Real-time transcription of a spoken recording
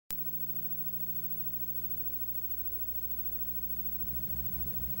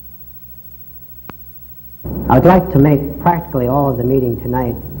I would like to make practically all of the meeting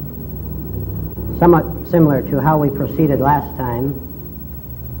tonight somewhat similar to how we proceeded last time,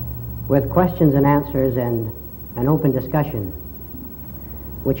 with questions and answers and an open discussion,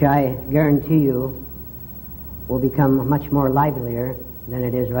 which I guarantee you will become much more livelier than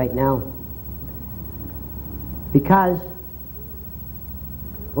it is right now. Because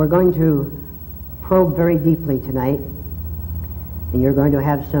we're going to probe very deeply tonight, and you're going to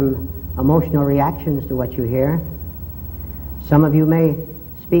have some emotional reactions to what you hear. Some of you may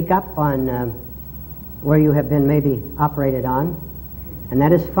speak up on where you have been maybe operated on, and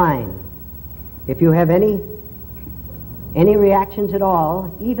that is fine. If you have any reactions at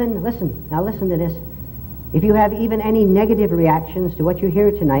all, even, listen to this, if you have even any negative reactions to what you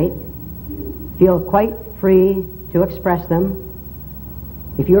hear tonight, feel quite free to express them.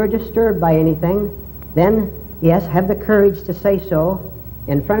 If you are disturbed by anything, then yes, have the courage to say so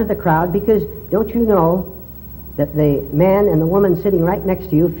in front of the crowd, because don't you know that the man and the woman sitting right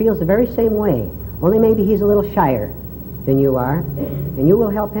next to you feels the very same way, only maybe he's a little shyer than you are, and you will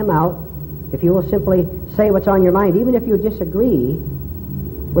help him out if you will simply say what's on your mind, even if you disagree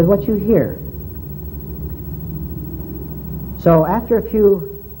with what you hear. So after a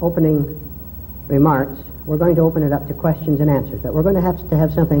few opening remarks, we're going to open it up to questions and answers, but we're going to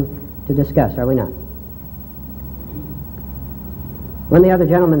have something to discuss, are we not? When the other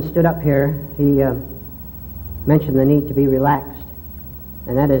gentleman stood up here, he mentioned the need to be relaxed,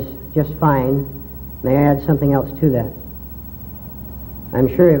 and that is just fine. May I add something else to that?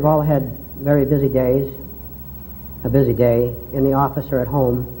 I'm sure you've all had very busy days, a busy day in the office or at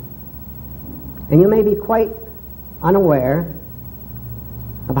home, and you may be quite unaware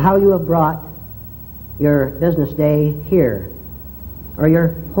of how you have brought your business day here, or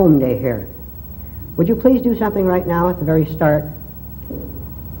your home day here. Would you please do something right now at the very start?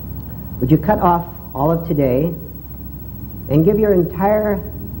 Would you cut off all of today and give your entire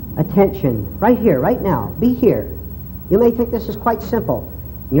attention right here, right now? Be here. You may think this is quite simple.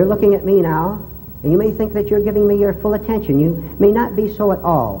 You're looking at me now, and you may think that you're giving me your full attention. You may not be so at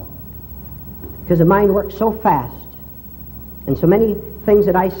all, because the mind works so fast, and so many things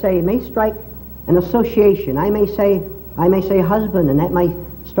that I say may strike an association. I may say husband, and that might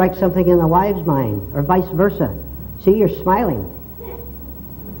strike something in the wife's mind, or vice versa. See, you're smiling.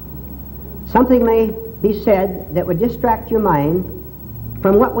 Something may be said that would distract your mind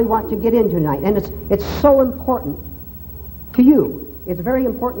from what we want to get into tonight. And it's so important to you. It's very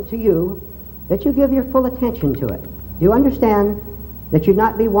important to you that you give your full attention to it. Do you understand that you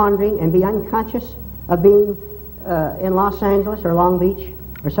not be wandering and be unconscious of being in Los Angeles or Long Beach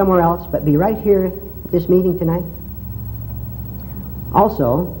or somewhere else, but be right here at this meeting tonight?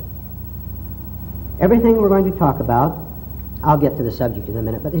 Also, everything we're going to talk about, I'll get to the subject in a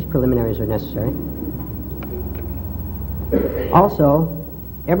minute, but these preliminaries are necessary. Also,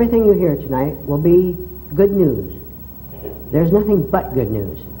 everything you hear tonight will be good news. There's nothing but good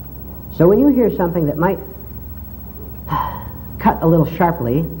news. So when you hear something that might cut a little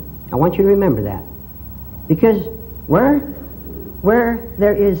sharply, I want you to remember that. Because where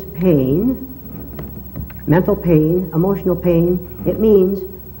there is pain, mental pain, emotional pain, it means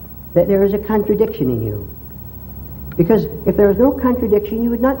that there is a contradiction in you. Because if there is no contradiction, you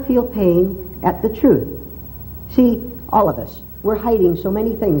would not feel pain at the truth. See, all of us, we're hiding so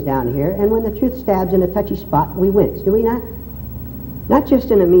many things down here, and when the truth stabs in a touchy spot, we wince, do we not? Not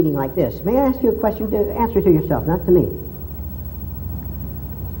just in a meeting like this. May I ask you a question to answer to yourself, not to me?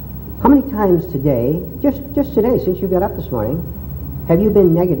 How many times today, just today, since you got up this morning, have you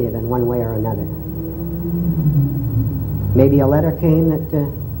been negative in one way or another? Maybe a letter came that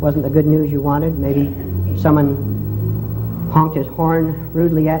wasn't the good news you wanted. Maybe someone honked his horn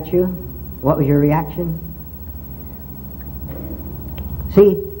rudely at you. What was your reaction?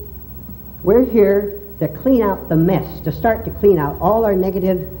 See, we're here to clean out the mess, to start to clean out all our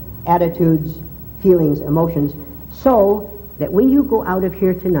negative attitudes, feelings, emotions, so that when you go out of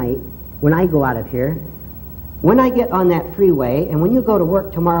here tonight, when I go out of here, when I get on that freeway, and when you go to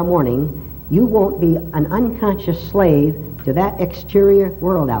work tomorrow morning, you won't be an unconscious slave to that exterior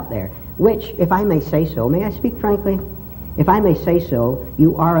world out there, which, if I may say so, may I speak frankly? If I may say so,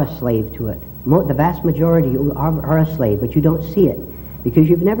 you are a slave to it. The vast majority of you are a slave, but you don't see it because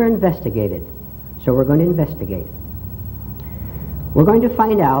you've never investigated. So we're going to investigate. We're going to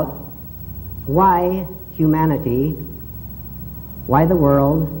find out why humanity, why the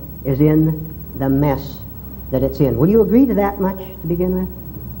world is in the mess that it's in. Will you agree to that much to begin with?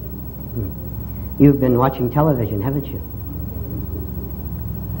 You've been watching television, haven't you?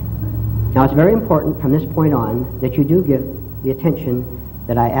 Now, it's very important from this point on that you do give the attention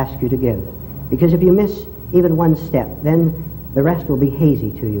that I ask you to give. Because if you miss even one step, then the rest will be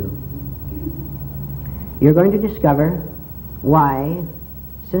hazy to you. You're going to discover why,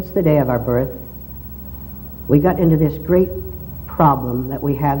 since the day of our birth, we got into this great problem that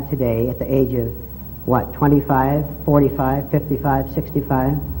we have today at the age of, 25, 45, 55,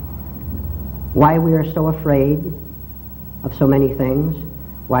 65? Why we are so afraid of so many things,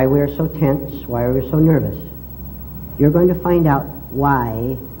 why we are so tense, why we're so nervous. You're going to find out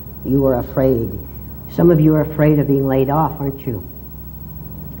why you are afraid. Some of you are afraid of being laid off, aren't you?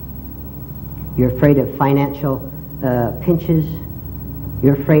 You're afraid of financial pinches.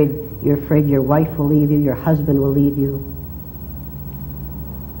 You're afraid your wife will leave you, your husband will leave you.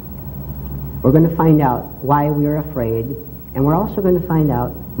 We're going to find out why we are afraid, and we're also going to find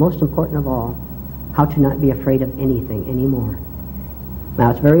out, most important of all, how to not be afraid of anything anymore.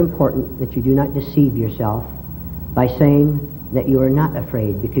 Now, it's very important that you do not deceive yourself by saying that you are not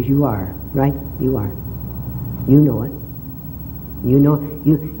afraid, because you are, right? You are. You know it.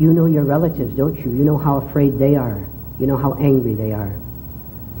 You know your relatives, don't you? You know how afraid they are. You know how angry they are.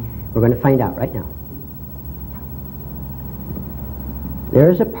 We're going to find out right now.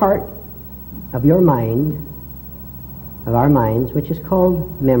 There is a part of your mind, of our minds, which is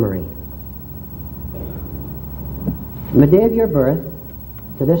called memory. From the day of your birth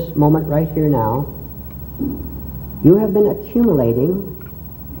to this moment right here now, you have been accumulating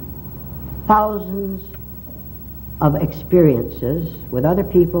thousands of experiences with other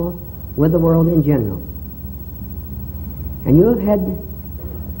people, with the world in general. And you have had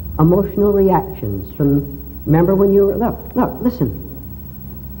emotional reactions from, remember when you were, look, listen.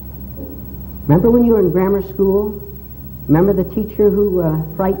 Remember when you were in grammar school? Remember the teacher who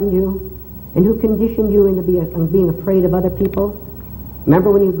frightened you and who conditioned you into being afraid of other people?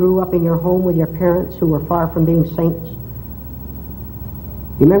 Remember when you grew up in your home with your parents who were far from being saints?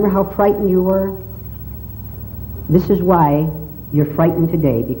 You remember how frightened you were? This is why you're frightened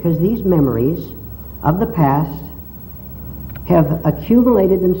today, because these memories of the past have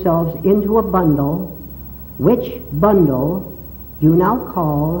accumulated themselves into a bundle, which bundle you now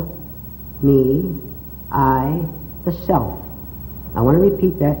call me, I, the self. I want to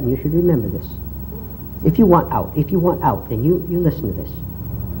repeat that, and you should remember this. If you want out, then you listen to this.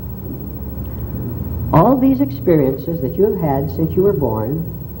 All these experiences that you have had since you were born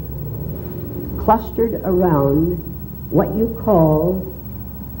clustered around what you call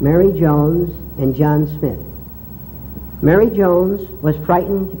Mary Jones and John Smith. Mary Jones was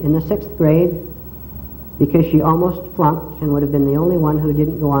frightened in the 6th grade because she almost flunked and would have been the only one who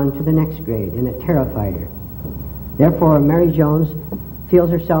didn't go on to the next grade, and it terrified her. Therefore, Mary Jones feels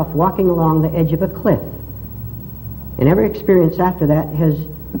herself walking along the edge of a cliff. And every experience after that has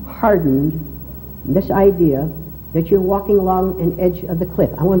hardened this idea that you're walking along an edge of the cliff.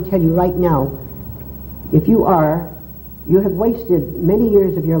 I want to tell you right now, if you have wasted many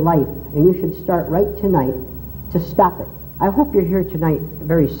years of your life, and you should start right tonight to stop it. I hope you're here tonight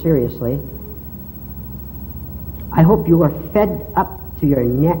very seriously. I hope you are fed up to your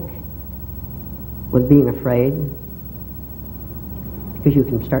neck with being afraid, because you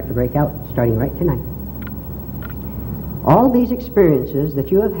can start to break out starting right tonight. All these experiences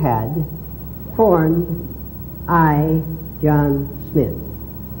that you have had formed I, John Smith.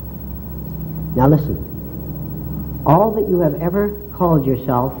 Now listen. All that you have ever called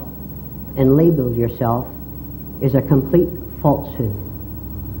yourself and labeled yourself is a complete falsehood.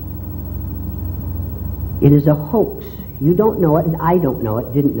 It is a hoax. You don't know it, and I don't know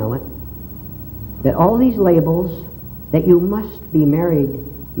it, didn't know it. That all these labels, that you must be married,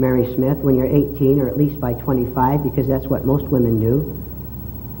 Mary Smith, when you're 18, or at least by 25, because that's what most women do.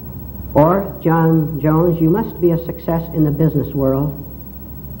 Or, John Jones, you must be a success in the business world.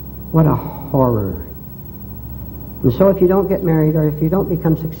 What a horror. And so if you don't get married, or if you don't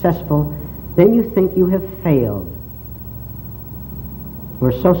become successful, then you think you have failed.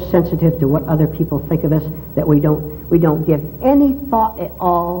 We're so sensitive to what other people think of us that we don't give any thought at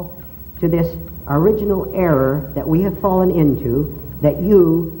all to this original error that we have fallen into, that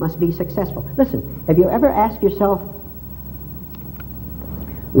you must be successful. Listen, have you ever asked yourself,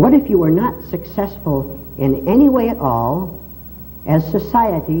 what if you were not successful in any way at all as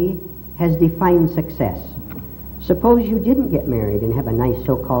society has defined success? Suppose you didn't get married and have a nice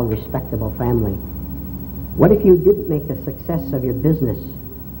so-called respectable family. What if you didn't make a success of your business?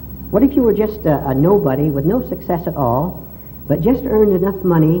 What if you were just a nobody with no success at all, but just earned enough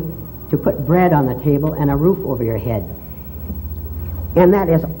money to put bread on the table and a roof over your head? And that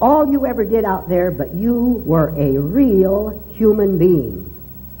is all you ever did out there, but you were a real human being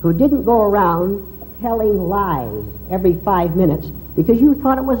who didn't go around telling lies every 5 minutes because you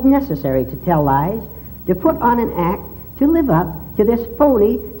thought it was necessary to tell lies to put on an act, to live up to this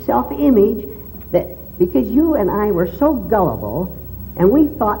phony self-image that because you and I were so gullible and we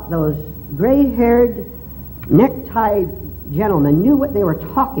thought those gray-haired, necktie gentlemen knew what they were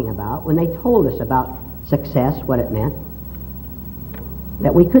talking about when they told us about success, what it meant,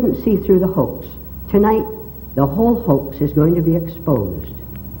 that we couldn't see through the hoax. Tonight, the whole hoax is going to be exposed.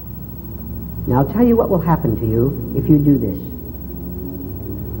 Now, I'll tell you what will happen to you if you do this.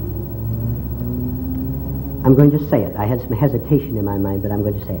 I'm going to say it. I had some hesitation in my mind, but I'm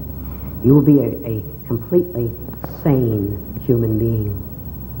going to say it. You will be a completely sane human being.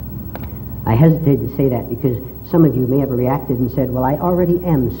 I hesitated to say that because some of you may have reacted and said, well, I already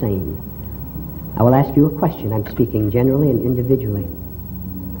am sane. I will ask you a question. I'm speaking generally and individually.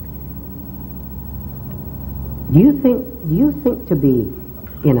 Do you think to be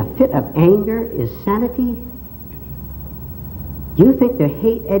in a fit of anger is sanity? Do you think to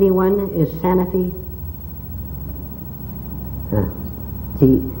hate anyone is sanity?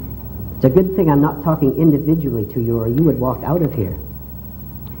 See, it's a good thing I'm not talking individually to you, or you would walk out of here.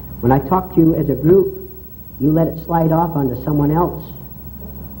 When I talk to you as a group, you let it slide off onto someone else.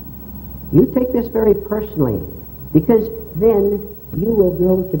 You take this very personally, because then you will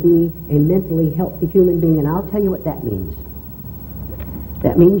grow to be a mentally healthy human being, and I'll tell you what that means.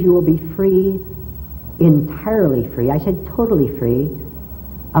 That means you will be free, entirely free, I said totally free,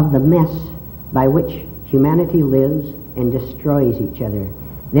 of the mess by which humanity lives and destroys each other.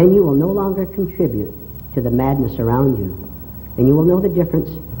 Then you will no longer contribute to the madness around you, and you will know the difference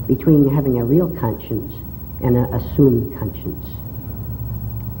between having a real conscience and an assumed conscience.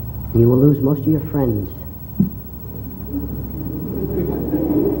 You will lose most of your friends.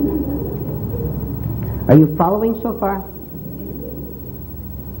 Are you following so far?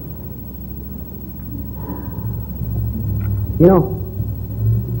 You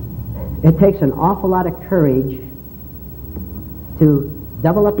know, it takes an awful lot of courage to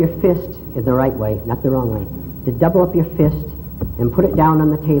double up your fist in the right way, not the wrong way, to double up your fist and put it down on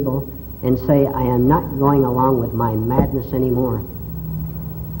the table and say, I am not going along with my madness anymore.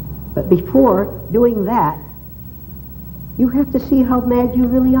 But before doing that, you have to see how mad you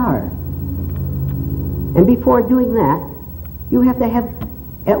really are. And before doing that, you have to have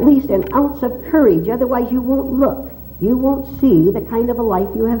at least an ounce of courage, otherwise you won't look. You won't see the kind of a life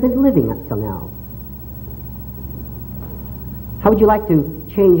you have been living up till now. How would you like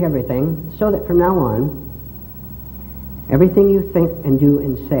to change everything so that from now on, everything you think and do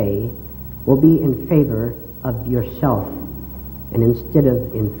and say will be in favor of yourself and instead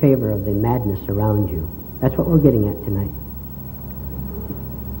of in favor of the madness around you? That's what we're getting at tonight.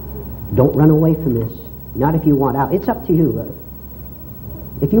 Don't run away from this. Not if you want out. It's up to you.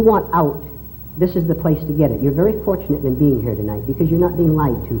 If you want out, this is the place to get it. You're very fortunate in being here tonight because you're not being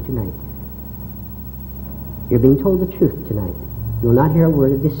lied to tonight. You're being told the truth tonight. You will not hear a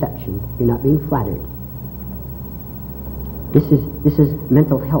word of deception. You're not being flattered. This is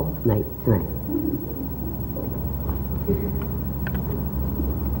mental health night tonight.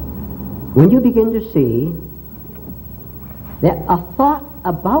 When you begin to see that a thought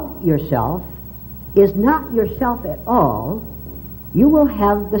about yourself is not yourself at all, you will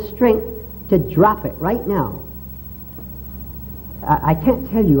have the strength to drop it right now. I can't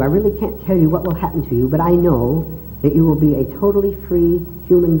tell you, I really can't tell you what will happen to you, but I know that you will be a totally free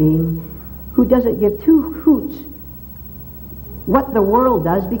human being who doesn't give two hoots what the world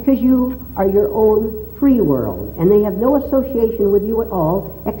does, because you are your own free world, and they have no association with you at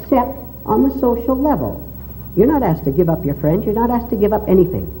all except on the social level. You're not asked to give up your friends, you're not asked to give up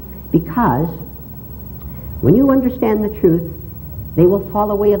anything, because when you understand the truth, they will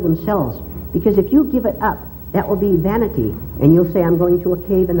fall away of themselves. Because if you give it up, that will be vanity, and you'll say, I'm going to a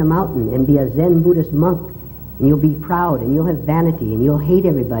cave in the mountain and be a Zen Buddhist monk, and you'll be proud, and you'll have vanity, and you'll hate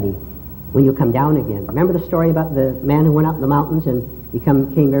everybody when you come down again. Remember the story about the man who went out in the mountains and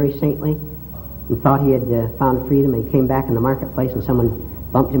became very saintly and thought he had found freedom, and he came back in the marketplace and someone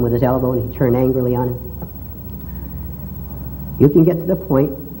bumped him with his elbow and he turned angrily on him? You can get to the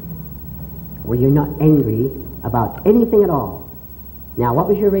point where you're not angry about anything at all. Now, what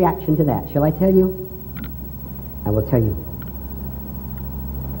was your reaction to that? Shall I tell you? I will tell you.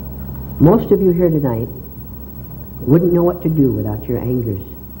 Most of you here tonight wouldn't know what to do without your angers.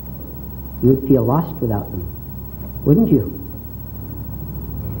 You would feel lost without them, wouldn't you?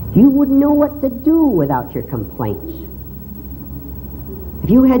 You wouldn't know what to do without your complaints. If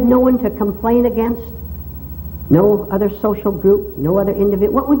you had no one to complain against, no other social group, no other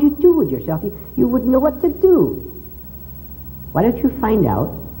individual, what would you do with yourself? You wouldn't know what to do. Why don't you find out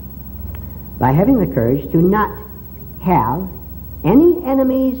by having the courage to not have any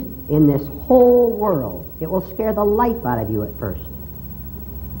enemies in this whole world. It will scare the life out of you at first.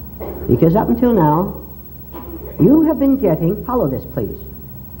 Because up until now, you have been getting, follow this please,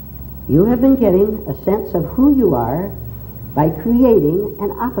 you have been getting a sense of who you are by creating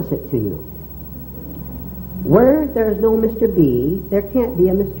an opposite to you. Where there's no Mr. B, there can't be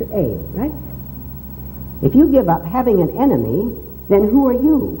a Mr. A, right? If you give up having an enemy, then who are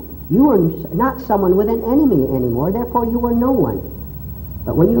you? You are not someone with an enemy anymore, therefore you are no one.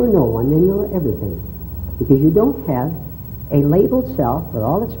 But when you are no one, then you are everything. Because you don't have a labeled self with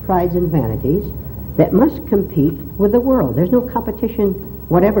all its prides and vanities that must compete with the world. There's no competition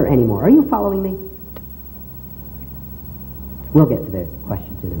whatever anymore. Are you following me? We'll get to the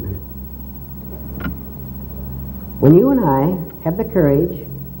questions in a minute. When you and I have the courage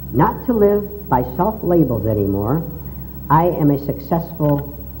not to live by self-labels anymore, I am a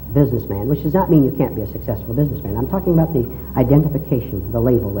successful businessman, which does not mean you can't be a successful businessman. I'm talking about the identification, the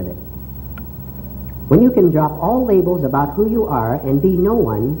label with it. When you can drop all labels about who you are and be no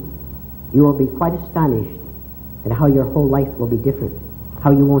one, you will be quite astonished at how your whole life will be different,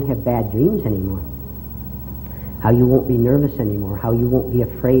 how you won't have bad dreams anymore, how you won't be nervous anymore, how you won't be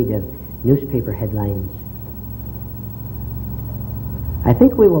afraid of newspaper headlines. I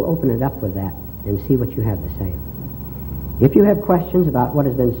think we will open it up with that and see what you have to say. If you have questions about what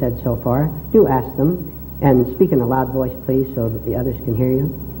has been said so far, do ask them, and speak in a loud voice, please, so that the others can hear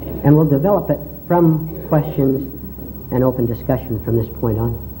you. And we'll develop it from questions and open discussion from this point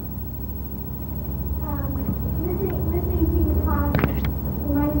on. Listening to you talk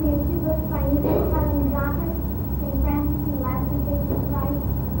reminds me of two books by Nicholas Dawkins, St. Francis and Last Temptation of Christ,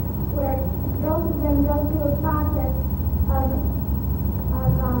 where both of them go through a process of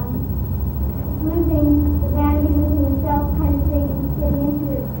losing the vanity, losing the self kind of thing, and getting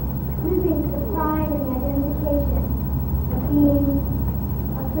into it, losing the pride and the identification of being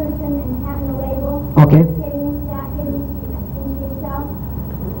a person and having a label. Okay. Getting into that, getting into yourself.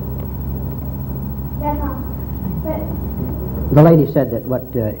 That's all. But The lady said that what,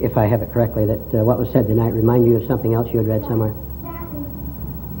 if I have it correctly, that what was said tonight reminded you of something else you had read somewhere. that is,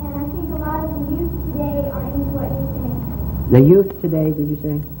 and I think a lot of the youth today are into what you're saying. The youth today, did you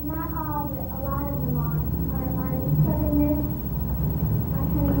say? Not all, but a lot of them are studying this,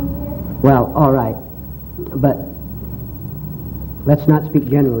 are coming into this. Well, all right. But let's not speak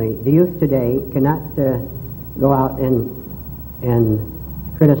generally. The youth today cannot go out and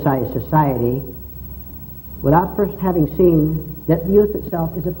criticize society without first having seen that the youth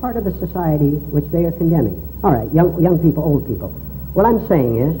itself is a part of the society which they are condemning. All right, young people, old people. What I'm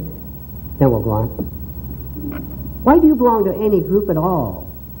saying is, then we'll go on. Why do you belong to any group at all?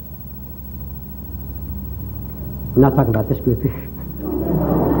 I'm not talking about this group here.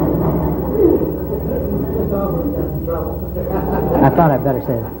 I thought I'd better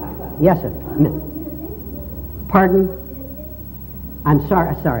say it. Yes, sir. Pardon? I'm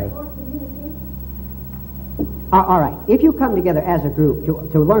sorry. All right. If you come together as a group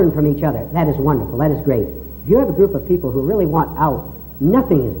to learn from each other, that is wonderful. That is great. If you have a group of people who really want out,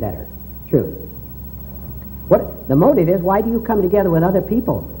 nothing is better. True. What the motive is, why do you come together with other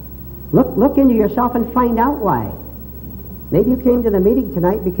people? Look into yourself and find out why. Maybe you came to the meeting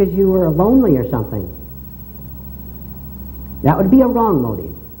tonight because you were lonely or something. That would be a wrong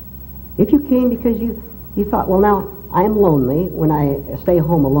motive. If you came because you thought, well, now I am lonely when I stay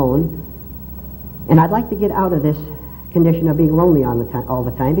home alone, and I'd like to get out of this condition of being lonely all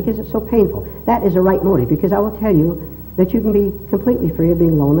the time because it's so painful. That is a right motive, because I will tell you that you can be completely free of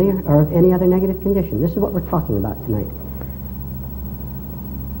being lonely or of any other negative condition. This is what we're talking about tonight.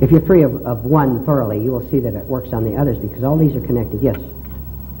 If you're free of one thoroughly, you will see that it works on the others, because all these are connected. Yes?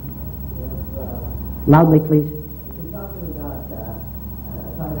 Loudly, please. You're talking about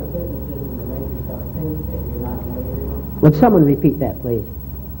businesses and make yourself think that you're not negative. Would someone repeat that, please?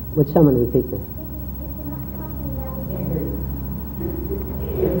 Would someone repeat that?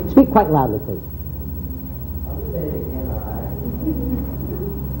 Speak quite loudly, please. I'll say it again, all right?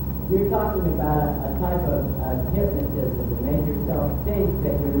 You're talking about a type of hypnotism to make yourself think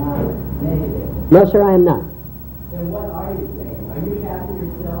that you're not negative. No, sir, I am not. Then what are you saying? Are you happy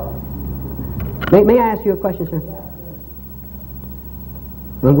yourself? May I ask you a question, sir? Yeah, sure.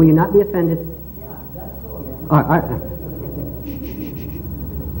 Well, will you not be offended? Yeah, that's cool, man. All right.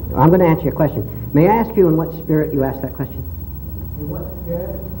 I'm going to answer your question. May I ask you in what spirit you asked that question? In what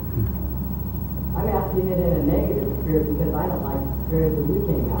spirit? I'm asking it in a negative spirit because I don't like the spirit that you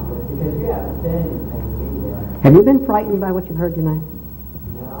came out with, because you haven't said anything to me yet. Have you been frightened by what you've heard tonight?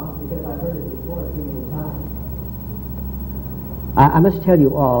 No, because I've heard it before too many times. I must tell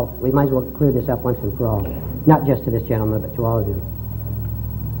you all, we might as well clear this up once and for all, not just to this gentleman, but to all of you.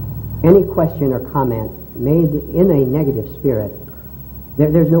 any question or comment made in a negative spirit,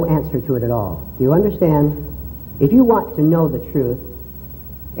 there's no answer to it at all. Do you understand? If you want to know the truth,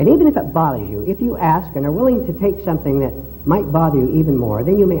 and even if it bothers you, if you ask and are willing to take something that might bother you even more,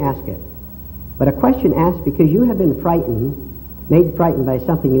 then you may ask it. But a question asked because you have been made frightened by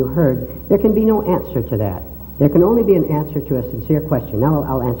something you heard, there can be no answer to that. There can only be an answer to a sincere question. Now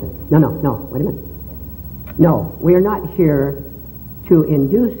I'll answer. No, wait a minute. No, we are not here to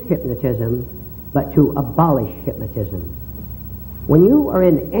induce hypnotism, but to abolish hypnotism. When you are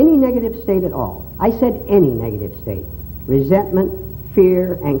in any negative state at all, I said any negative state, resentment,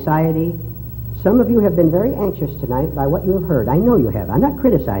 fear, anxiety. Some of you have been very anxious tonight by what you have heard. I know you have. I'm not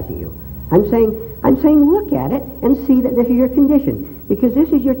criticizing you. I'm saying look at it and see that this is your condition, because this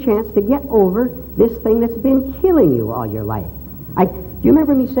is your chance to get over this thing that's been killing you all your life. Do you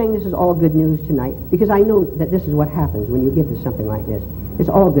remember me saying this is all good news tonight? Because I know that this is what happens when you give us something like this. It's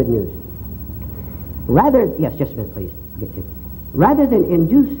all good news. Yes, just a minute, please. I'll get to it. Rather than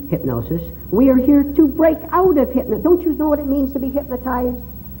induce hypnosis, we are here to break out of hypnosis. Don't you know what it means to be hypnotized?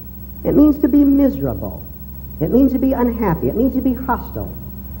 It means to be miserable. It means to be unhappy. It means to be hostile.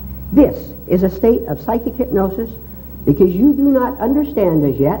 This is a state of psychic hypnosis because you do not understand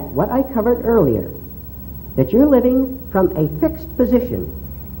as yet what I covered earlier, that you're living from a fixed position.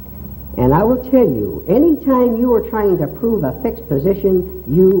 And I will tell you, anytime you are trying to prove a fixed position,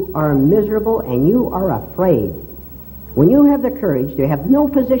 you are miserable and you are afraid. When you have the courage to have no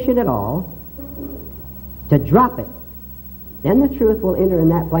position at all, to drop it, then the truth will enter in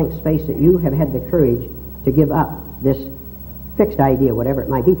that blank space that you have had the courage to give up this fixed idea, whatever it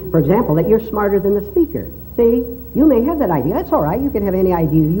might be. For example, that you're smarter than the speaker. See, you may have that idea. That's all right. You can have any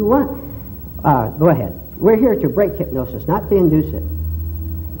idea you want. Go ahead. We're here to break hypnosis, not to induce it.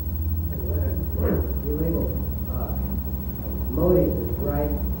 You label motives as right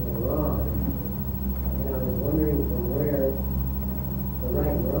and wrong. And I was wondering from where the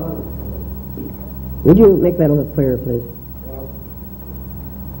right and wrong is coming. Would you make that a little clearer, please? Well,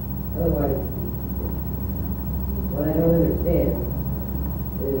 otherwise, what I don't understand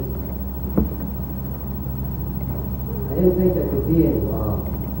is I didn't think there could be any wrong.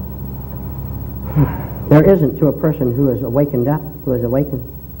 There isn't to a person who is awakened up, who is awakened.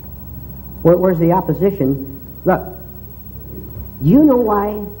 Where's the opposition? Look, do you know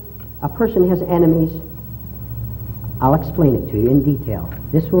why a person has enemies? I'll explain it to you in detail.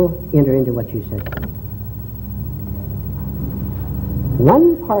 This will enter into what you said.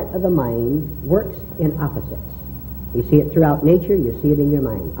 One part of the mind works in opposites. You see it throughout nature, you see it in your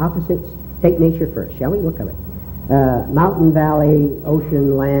mind. Opposites, take nature first, shall we? Look at it. Mountain, valley,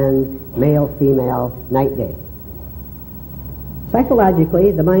 ocean, land, male, female, night, day.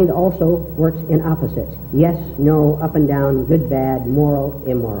 Psychologically, the mind also works in opposites. Yes, no, up and down, good, bad, moral,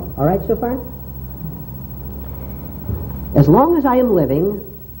 immoral. All right so far? As long as I am living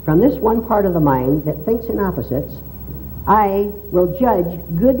from this one part of the mind that thinks in opposites, I will judge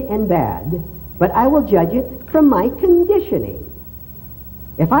good and bad, but I will judge it from my conditioning.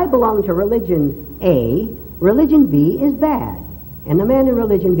 If I belong to religion A, religion B is bad. And the man in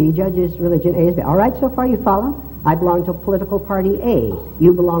religion B judges religion A as bad. All right, so far you follow? I belong to political party A.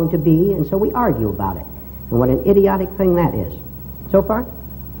 You belong to B, and so we argue about it. And what an idiotic thing that is. So far?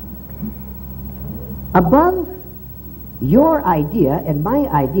 Above your idea and my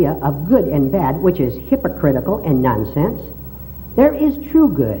idea of good and bad, which is hypocritical and nonsense, there is true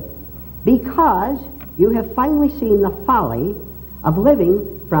good, because you have finally seen the folly of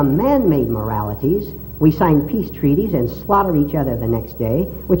living from man-made moralities. We sign peace treaties and slaughter each other the next day,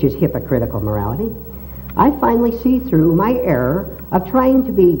 which is hypocritical morality. I finally see through my error of trying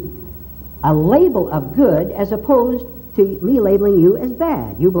to be a label of good as opposed to me labeling you as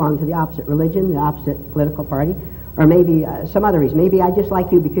bad. You belong to the opposite religion, the opposite political party, or maybe some other reason. Maybe I just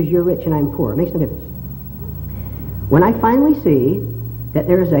like you because you're rich and I'm poor. It makes no difference. When I finally see that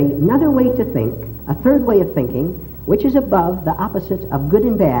there is another way to think, a third way of thinking, which is above the opposites of good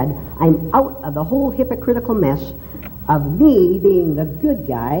and bad, I'm out of the whole hypocritical mess of me being the good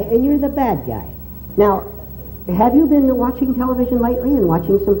guy and you're the bad guy. Now, have you been watching television lately and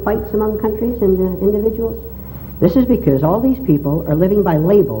watching some fights among countries and individuals? This is because all these people are living by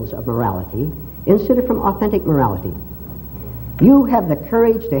labels of morality instead of from authentic morality. You have the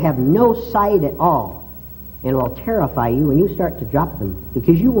courage to have no side at all, and it will terrify you when you start to drop them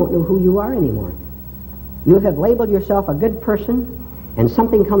because you won't know who you are anymore. You have labeled yourself a good person, and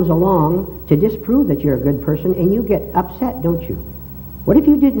something comes along to disprove that you're a good person, and you get upset, don't you? What if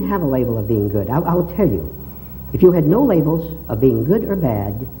you didn't have a label of being good? I will tell you. If you had no labels of being good or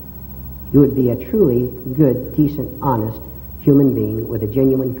bad, you would be a truly good, decent, honest, human being with a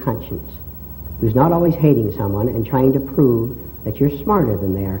genuine conscience, who's not always hating someone and trying to prove that you're smarter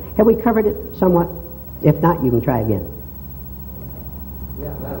than they are. Have we covered it somewhat? If not, you can try again.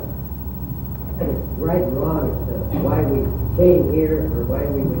 Yeah, well, right and wrong as to why we came here or why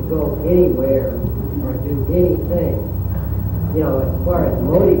we would go anywhere or do anything, as far as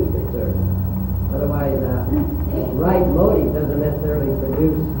motive's concerned. Otherwise, right motive doesn't necessarily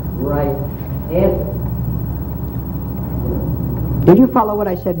produce right answer. Did you follow what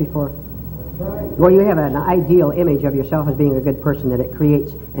I said before? That's right. Well, you have an ideal image of yourself as being a good person, that it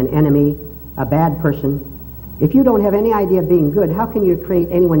creates an enemy, a bad person. If you don't have any idea of being good, how can you create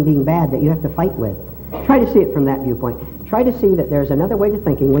anyone being bad that you have to fight with? Try to see it from that viewpoint. Try to see that there's another way to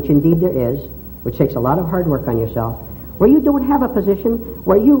thinking, which indeed there is, which takes a lot of hard work on yourself, where you don't have a position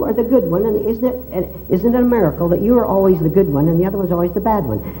where you are the good one, and isn't it a miracle that you are always the good one and the other one's always the bad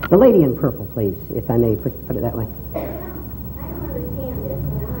one? The lady in purple, please, if I may put it that way. I don't understand this,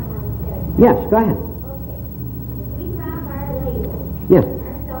 and I want to judge. Yes, go ahead. Okay. We found our label, Yes.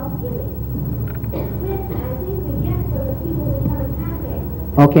 our self-image. Which I think we get from the people we come in contact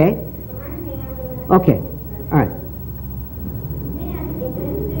with. Okay. From our family. Okay. All right. Then, if an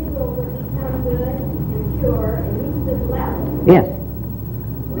individual would become good and pure and reach this level, Yes.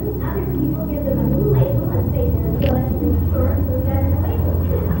 wouldn't other people give them a new label and say they're good and pure and we got a label?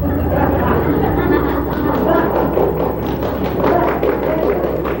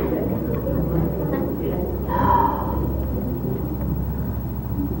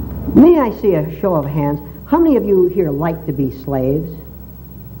 May I see a show of hands? How many of you here like to be slaves?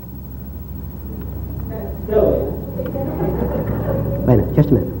 Silly. Wait a minute, just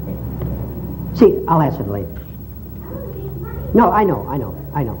a minute. See, I'll answer the lady. I was being funny. No, I know.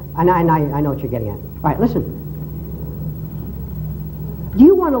 And I know what you're getting at. All right, listen. Do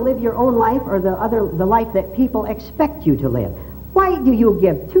you want to live your own life or the life that people expect you to live? Why do you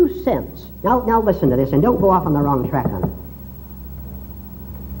give 2 cents? Now listen to this, and don't go off on the wrong track on it.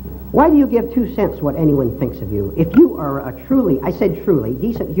 Why do you give 2 cents what anyone thinks of you? If you are a truly, I said truly,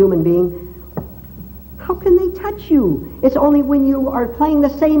 decent human being, how can they touch you? It's only when you are playing the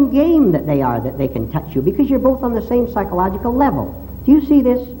same game that they are that they can touch you, because you're both on the same psychological level. Do you see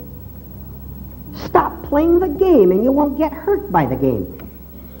this? Stop playing the game and you won't get hurt by the game.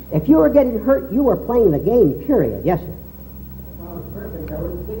 If you are getting hurt, you are playing the game, period. Yes, sir. If I was perfect, I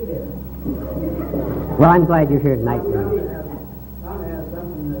wouldn't be here. Well, I'm glad you're here tonight. Bound to have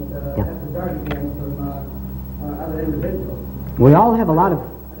something that Yeah. has to guard against from other individuals. We all have a lot of... I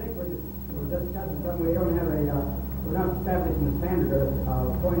think we're discussing something. We don't have we're not establishing a standard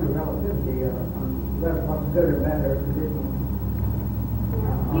point of relativity on whether what's good or bad or traditional.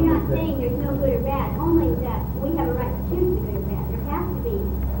 You're not saying there's no good or bad, only that we have a right to choose the good or bad. There has to be.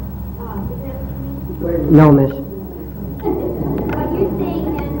 Isn't that what you mean? No, miss. But you're saying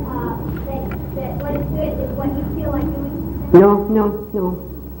then that what is good is what you feel like doing? No.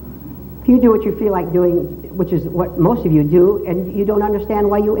 If you do what you feel like doing, which is what most of you do, and you don't understand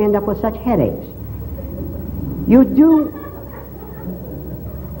why you end up with such headaches. You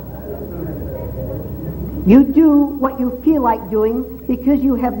do what you feel like doing because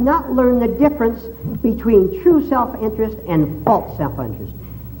you have not learned the difference between true self-interest and false self-interest.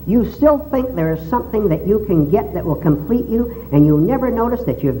 You still think there is something that you can get that will complete you, and you never notice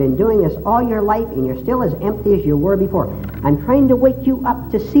that you've been doing this all your life and you're still as empty as you were before. I'm trying to wake you up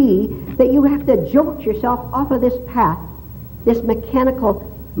to see that you have to jolt yourself off of this path, this mechanical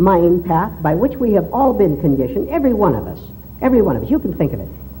mind path by which we have all been conditioned, every one of us. You can think of it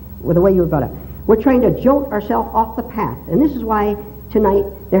with the way you were brought up. We're trying to jolt ourselves off the path, and this is why tonight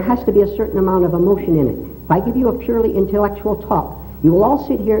there has to be a certain amount of emotion in it. If I give you a purely intellectual talk, you will all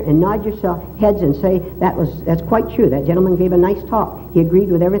sit here and nod yourself heads and say, that's quite true. That gentleman gave a nice talk. He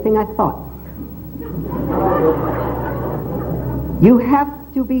agreed with everything I thought. You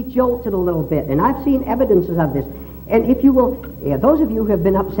have to be jolted a little bit, and I've seen evidences of this. And if you will, those of you who have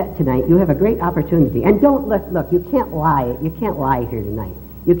been upset tonight, you have a great opportunity. And don't look, you can't lie. You can't lie here tonight.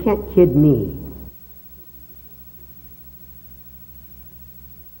 You can't kid me.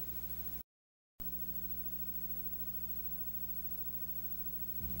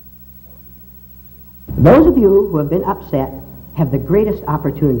 Those of you who have been upset have the greatest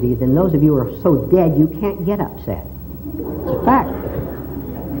opportunity than those of you who are so dead you can't get upset. It's a fact.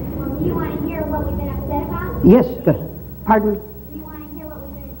 Do you want to hear what we've been upset about? Yes, good. Pardon? Do you want to hear what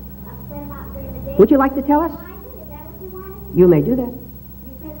we've been upset about during the day? Would you like to tell us? Is that what you wanted? You may do that.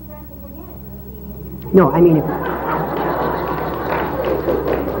 You said for us to forget it. No, I mean,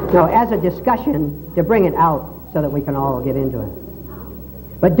 no, as a discussion to bring it out so that we can all get into it.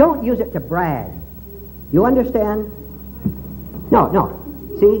 But don't use it to brag. You understand? No.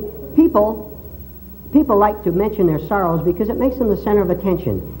 See, people like to mention their sorrows because it makes them the center of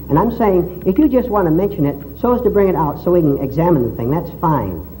attention. And I'm saying, if you just want to mention it so as to bring it out so we can examine the thing, that's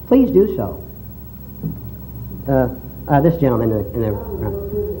fine. Please do so. This gentleman in the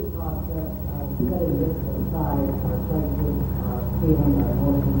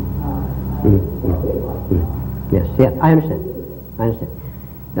Yes, I understand.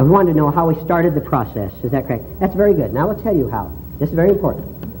 I wanted to know how we started the process. Is that correct? That's very good. Now I'll tell you how. This is very important.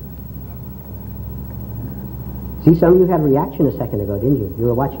 See, some of you had a reaction a second ago, didn't you? You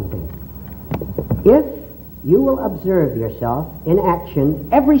were watching things. If you will observe yourself in action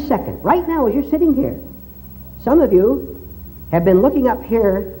every second, right now as you're sitting here, some of you have been looking up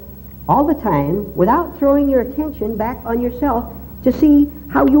here all the time without throwing your attention back on yourself to see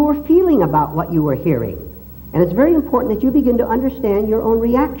how you were feeling about what you were hearing. And it's very important that you begin to understand your own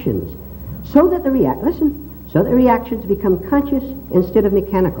reactions so that the reactions become conscious instead of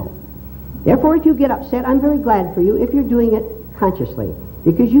mechanical. Therefore, if you get upset, I'm very glad for you if you're doing it consciously,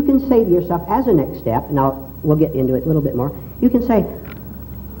 because you can say to yourself as a next step, now we'll get into it a little bit more, you can say,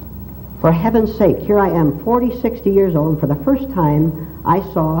 for heaven's sake, here I am 40, 60 years old, and for the first time I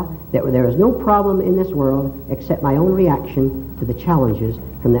saw that there is no problem in this world except my own reaction to the challenges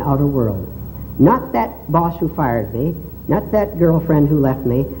from the outer world. Not that boss who fired me, not that girlfriend who left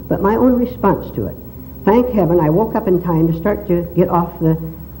me, but my own response to it. Thank heaven I woke up in time to start to get off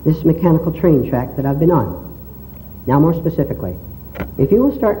this mechanical train track that I've been on. Now more specifically, if you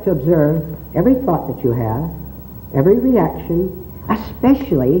will start to observe every thought that you have, every reaction,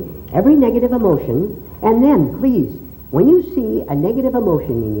 especially every negative emotion, and then please, when you see a negative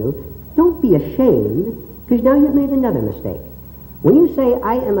emotion in you, don't be ashamed, because now you've made another mistake. When you say,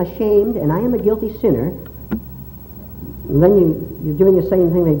 I am ashamed and I am a guilty sinner, then you're doing the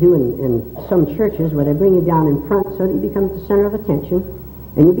same thing they do in some churches where they bring you down in front so that you become the center of attention,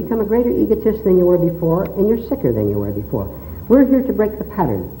 and you become a greater egotist than you were before, and you're sicker than you were before. We're here to break the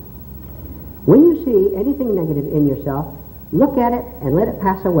pattern. When you see anything negative in yourself, look at it and let it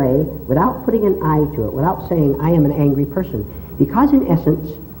pass away without putting an eye to it, without saying, I am an angry person. Because in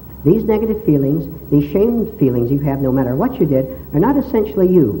essence, these negative feelings, these shamed feelings you have no matter what you did, are not essentially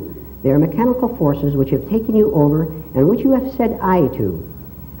you. They are mechanical forces which have taken you over and which you have said I to.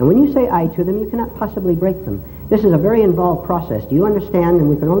 And when you say I to them, you cannot possibly break them. This is a very involved process. Do you understand? And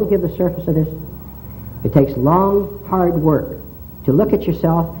we can only give the surface of this. It takes long, hard work to look at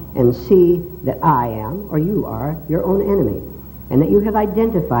yourself and see that I am, or you are, your own enemy, and that you have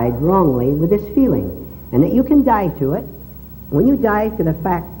identified wrongly with this feeling, and that you can die to it. When you die to the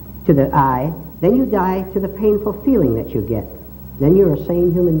fact, to the I, then you die to the painful feeling that you get. Then you're a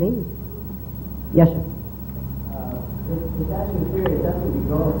sane human being. Yes, sir. If that's your theory, if that's what you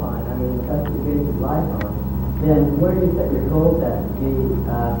go upon, I mean, if that's what you base your life on, then where do you set your goals at to be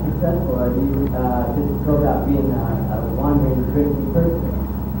successful, or do you just go about being a wandering, drifting person?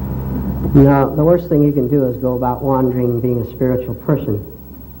 No, the worst thing you can do is go about wandering, being a spiritual person,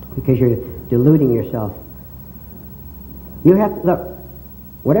 because you're deluding yourself. You have to, look,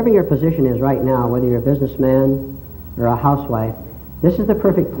 whatever your position is right now, whether you're a businessman or a housewife, this is the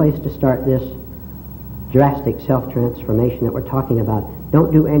perfect place to start this drastic self-transformation that we're talking about.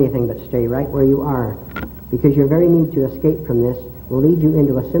 Don't do anything but stay right where you are, because your very need to escape from this will lead you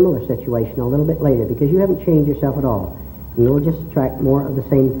into a similar situation a little bit later, because you haven't changed yourself at all. You will just attract more of the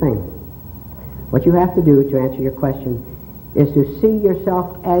same thing. What you have to do, to answer your question, is to see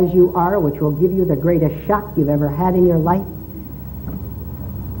yourself as you are, which will give you the greatest shock you've ever had in your life.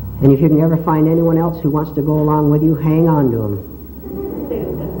 And if you can ever find anyone else who wants to go along with you, hang on to them.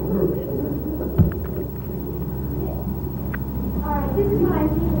 All right, this is what I'm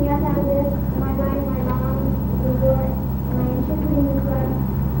teaching us out of this. My wife, my mom, New York, and I am shifting this love.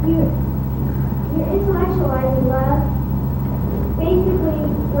 You're intellectualizing love.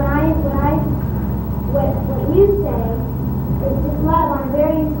 Basically, what you say is just love on a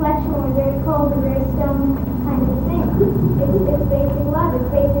very intellectual and very cold and very stone kind of thing. It's basic love.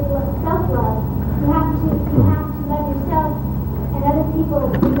 It's basic self-love. You have to love yourself and other people,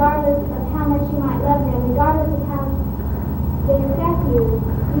 regardless of how much you might love them, regardless of how they affect you.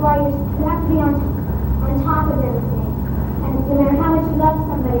 You have to be on top of everything. And no matter how much you love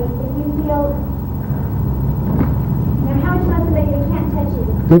somebody, if you feel, no matter how much you love somebody, they can't touch you.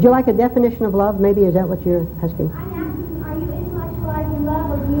 Would you like a definition of love? Maybe is that what you're asking? I'm asking, are you intellectualizing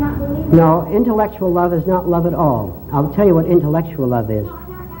love, or do you not believe in No, intellectual love is not love at all. I'll tell you what intellectual love is. No, I'm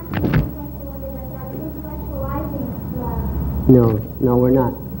not asking intellectual love, I'm intellectualizing love. No, we're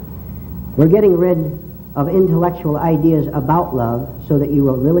not. We're getting rid of intellectual ideas about love so that you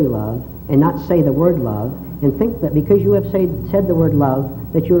will really love and not say the word love, and think that because you have said the word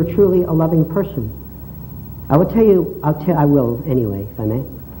love, that you are truly a loving person. I will tell you, I will anyway, if I may.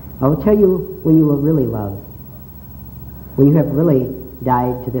 I will tell you when you will really love. When you have really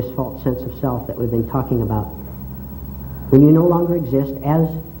died to this false sense of self that we've been talking about. When you no longer exist as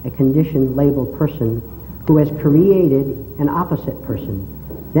a conditioned, labeled person who has created an opposite person.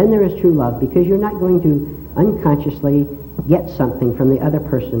 Then there is true love, because you're not going to unconsciously get something from the other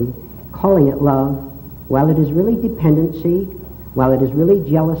person, calling it love, while it is really dependency, while it is really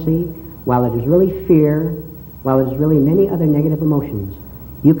jealousy, while it is really fear, while it is really many other negative emotions.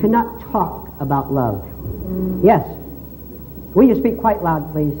 You cannot talk about love. Yes. Will you speak quite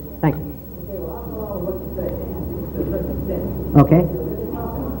loud, please? Thank you. Okay, well, I'll follow what you say. To a certain extent. Okay. You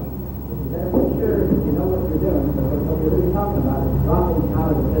better make sure that you know what you're doing, because what you're really talking about is dropping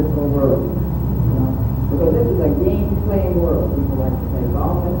out of the physical world. You know? Because this is a game-playing world. People like to play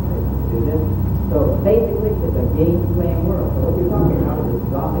golf, they do this. So basically, it's a game-playing world. So what you're talking about is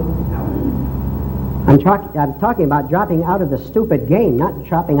dropping out. I'm talking about dropping out of the stupid game, not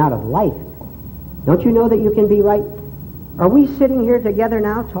dropping out of life. Don't you know that you can be right? Are we sitting here together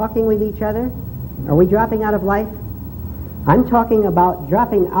now talking with each other? Are we dropping out of life? I'm talking about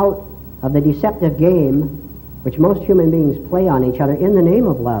dropping out of the deceptive game which most human beings play on each other in the name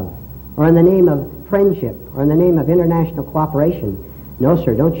of love, or in the name of friendship, or in the name of international cooperation. No,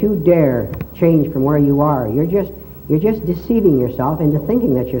 sir, don't you dare change from where you are. You're just deceiving yourself into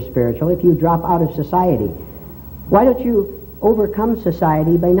thinking that you're spiritual if you drop out of society. Why don't you overcome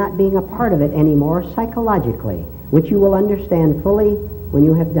society by not being a part of it anymore psychologically, which you will understand fully when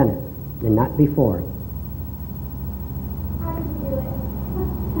you have done it, and not before. How did you do it?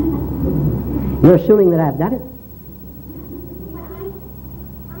 You're assuming that I've done it. But I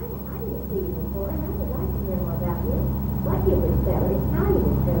didn't see you before, and I would like to hear more about you. What you discovered, how you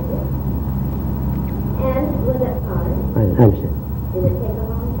discovered it. And was it hard? I understand. Did it take a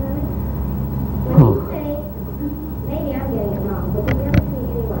long time? When Oh. you say, maybe I'm getting it wrong, but have you ever seen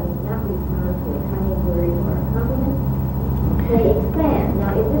anyone not respond to a kind word or a compliment? They expand.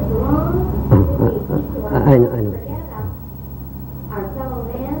 Now, is this wrong? I know. Forget about our fellow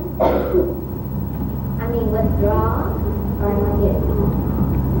man? I mean, withdraw? Or am I getting it?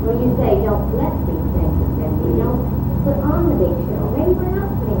 When you say, don't let these things affect you, don't put on the big show. Maybe we're not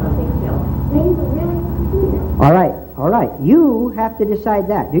putting on a big show. Maybe we're really sincere. All right. You have to decide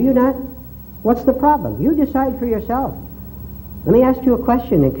that, do you not? What's the problem? You decide for yourself. Let me ask you a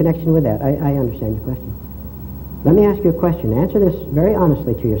question in connection with that. I understand your question. Let me ask you a question. Answer this very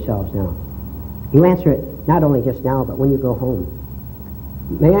honestly to yourselves now. You answer it not only just now, but when you go home.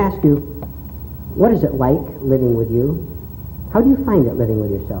 May I ask you, what is it like living with you? How do you find it living with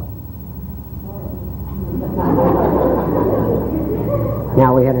yourself?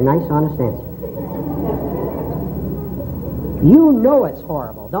 Now we had a nice, honest answer. You know it's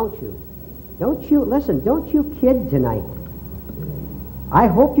horrible, don't you? Don't you kid tonight. I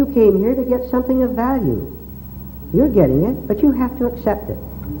hope you came here to get something of value. You're getting it, but you have to accept it.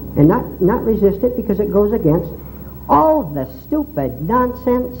 And not resist it, because it goes against all the stupid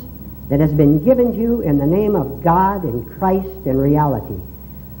nonsense that has been given to you in the name of God and Christ and reality.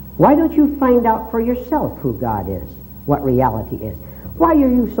 Why don't you find out for yourself who God is, what reality is? Why are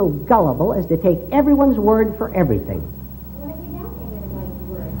you so gullible as to take everyone's word for everything? What if you don't take everybody's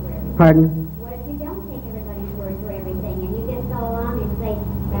word for everything? Pardon? What if you don't take everybody's word for everything, and you just go along and say,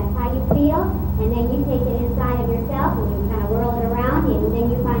 that's how you feel, and then you take it inside of yourself, and you kind of whirl it around, and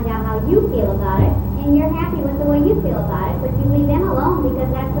then you find out how you feel about it, and you're happy with the way you feel about it, but you leave them alone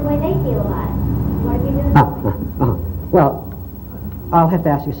because that's the way they feel about it. What if you do? Well, I'll have to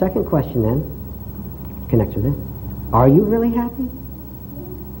ask you a second question then, connects with it. Are you really happy?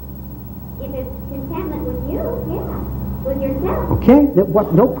 If it's contentment with you, yeah. With yourself. Okay,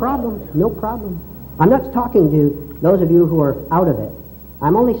 no problem. I'm not talking to those of you who are out of it.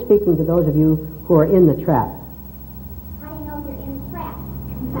 I'm only speaking to those of you who are in the trap. How do you know if you're in the trap?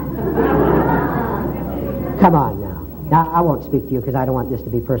 Come on now. Now, I won't speak to you because I don't want this to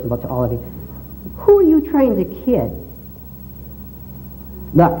be personal, but to all of you. Who are you trying to kid?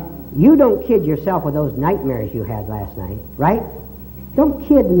 Look, you don't kid yourself with those nightmares you had last night, right? Don't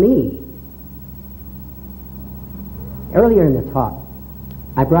kid me. Earlier in the talk,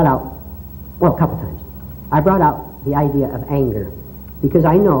 I brought out, well, a couple times, I brought out the idea of anger, because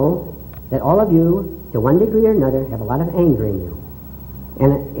I know that all of you, to one degree or another, have a lot of anger in you.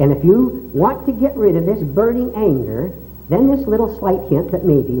 And if you want to get rid of this burning anger, then this little slight hint that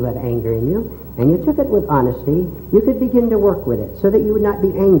maybe you have anger in you, and you took it with honesty, you could begin to work with it so that you would not be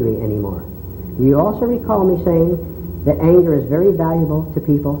angry anymore. You also recall me saying that anger is very valuable to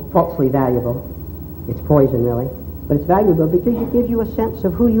people, falsely valuable, It's poison, really. But it's valuable because it gives you a sense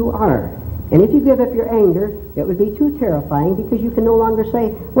of who you are. And if you give up your anger, it would be too terrifying because you can no longer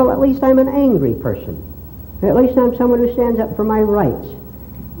say, well, at least I'm an angry person. At least I'm someone who stands up for my rights.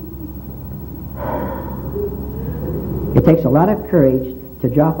 It takes a lot of courage to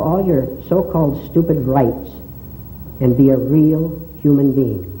drop all your so-called stupid rights and be a real human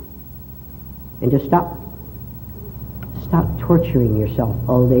being. And to stop torturing yourself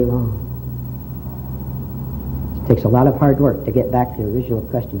all day long. It takes a lot of hard work to get back to the original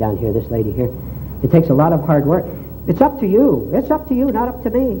question down here, this lady here. It takes a lot of hard work. It's up to you. It's up to you, not up to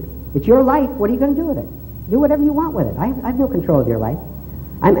me. It's your life. What are you going to do with it? Do whatever you want with it. I have no control of your life.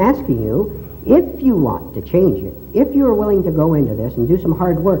 I'm asking you, if you want to change it, if you are willing to go into this and do some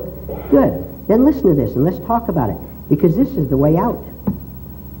hard work, good. Then listen to this and let's talk about it, because this is the way out.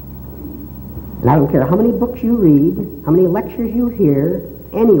 And I don't care how many books you read, how many lectures you hear,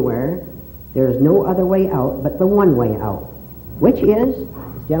 anywhere, there is no other way out but the one way out, which is,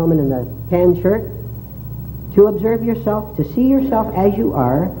 this gentleman in the tan shirt, to observe yourself, to see yourself as you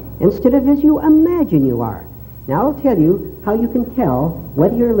are, instead of as you imagine you are. Now I'll tell you how you can tell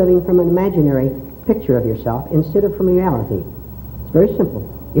whether you're living from an imaginary picture of yourself instead of from reality. It's very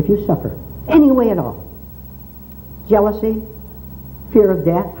simple. If you suffer any way at all, jealousy, fear of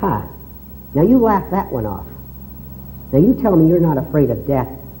death, now you laugh that one off. Now you tell me you're not afraid of death.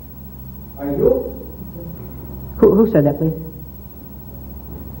 Are you? Who said that, please?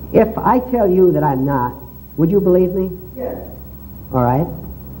 If I tell you that I'm not, would you believe me? Yes. All right.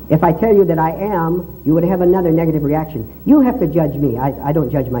 If I tell you that I am, you would have another negative reaction. You have to judge me. I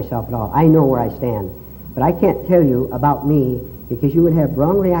don't judge myself at all. I know where I stand. But I can't tell you about me because you would have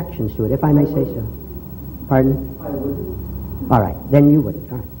wrong reactions to it, if I may say so. Pardon? I wouldn't. All right. Then you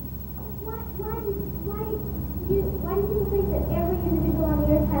wouldn't. All right. Why do people think that every individual on the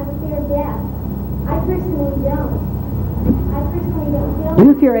earth has a fear of death? I personally don't. I personally don't feel Do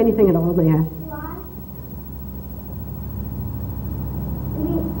you fear anything at all, may I ask? Why? You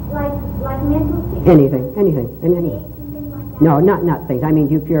mean like mental fear? Anything. Snakes and things like that? No, not things. I mean,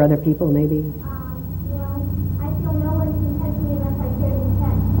 do you fear other people, maybe? No. I feel no one can touch me unless I fear to be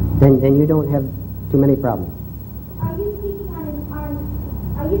touched. Then you don't have too many problems. Are you speaking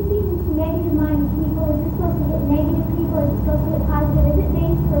are you speaking to negative-minded people? Is this supposed to get negative people? Is it supposed to get positive? Is it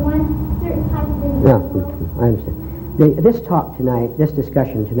based for one certain type of individual? No, I understand. This talk tonight, this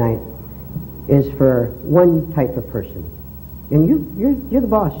discussion tonight, is for one type of person. And you're the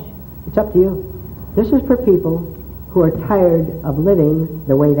boss. It's up to you. This is for people who are tired of living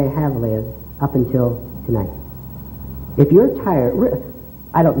the way they have lived up until tonight. If you're tired,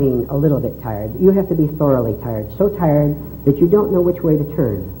 I don't mean a little bit tired. You have to be thoroughly tired. So tired that you don't know which way to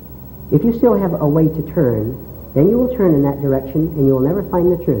turn. If you still have a way to turn, then you will turn in that direction and you will never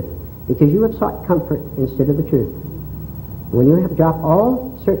find the truth, because you have sought comfort instead of the truth. When you have dropped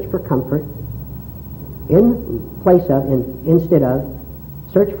all search for comfort instead of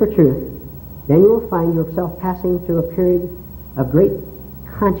search for truth, then you will find yourself passing through a period of great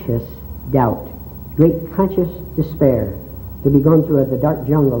conscious doubt, great conscious despair. You'll be going through the dark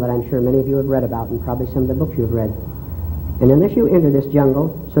jungle that I'm sure many of you have read about, and probably some of the books you've read. And unless you enter this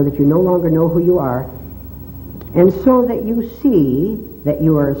jungle so that you no longer know who you are, and so that you see that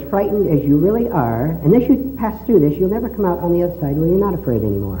you are as frightened as you really are, unless you pass through this, you'll never come out on the other side where you're not afraid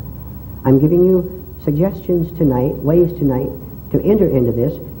anymore. I'm giving you suggestions tonight, ways tonight, to enter into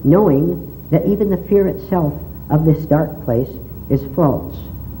this, knowing that even the fear itself of this dark place is false.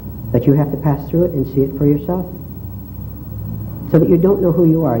 But you have to pass through it and see it for yourself, so that you don't know who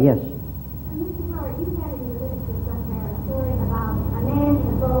you are. Yes? Mr. Howard, you had in your literature somewhere a story about a man in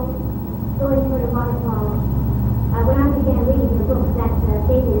a boat going toward a waterfall. When I began reading your book, that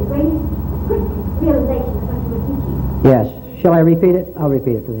gave me the greatest quick realization of what you were teaching. Yes. Shall I repeat it? I'll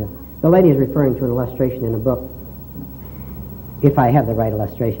repeat it for you. The lady is referring to an illustration in a book, if I have the right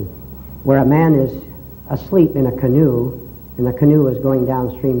illustration, where a man is asleep in a canoe, and the canoe is going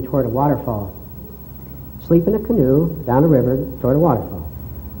downstream toward a waterfall. Asleep in a canoe, down a river, toward a waterfall.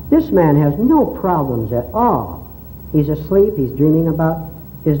 This man has no problems at all. He's asleep, he's dreaming about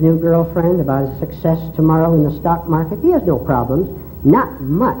his new girlfriend, about his success tomorrow in the stock market. He has no problems, not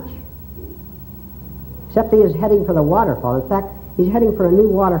much. Except he is heading for the waterfall. In fact, he's heading for a new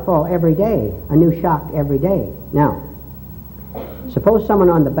waterfall every day, a new shock every day. Now, suppose someone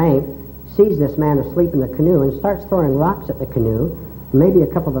on the bank sees this man asleep in the canoe and starts throwing rocks at the canoe, and maybe a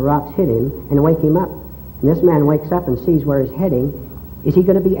couple of the rocks hit him and wake him up. And this man wakes up and sees where he's heading. Is he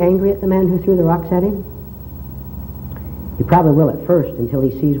going to be angry at the man who threw the rocks at him? He probably will at first until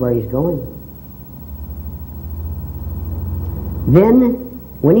he sees where he's going. Then,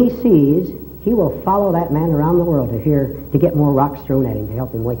 when he sees he will follow that man around the world to get more rocks thrown at him to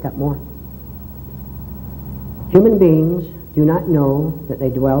help him wake up more. Human beings do not know that they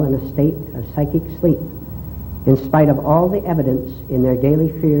dwell in a state of psychic sleep, in spite of all the evidence in their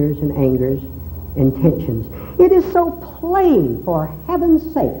daily fears and angers and tensions. It is so plain, for heaven's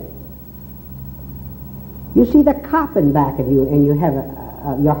sake. You see the coffin back of you, and you have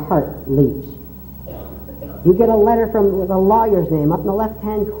your heart leaps. You get a letter with a lawyer's name up in the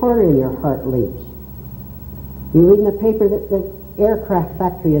left-hand corner, and your heart leaps. You read in the paper that the aircraft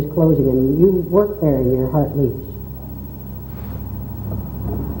factory is closing, and you work there, and your heart leaps.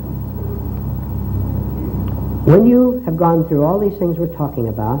 When you have gone through all these things we're talking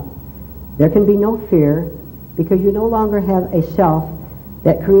about, there can be no fear, because you no longer have a self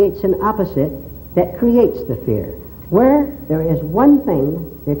that creates an opposite that creates the fear. Where there is one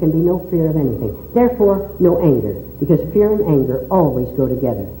thing, there can be no fear of anything. Therefore, no anger, because fear and anger always go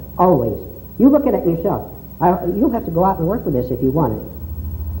together. Always. You look at it yourself. You'll have to go out and work with this if you want it.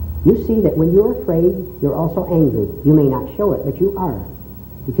 You see that when you're afraid, you're also angry. You may not show it, but you are,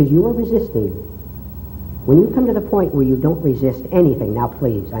 because you are resisting. When you come to the point where you don't resist anything, now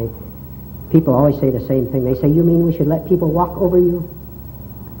please, people always say the same thing. They say, you mean we should let people walk over you?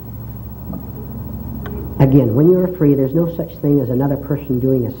 Again, when you're free, there's no such thing as another person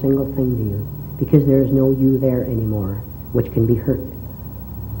doing a single thing to you, because there is no you there anymore, which can be hurt.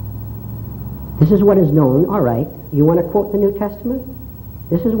 This is what is known. All right, you want to quote the New Testament?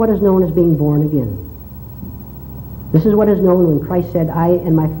 This is what is known as being born again. This is what is known when Christ said, I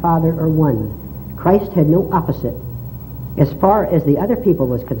and my Father are one. Christ had no opposite. As far as the other people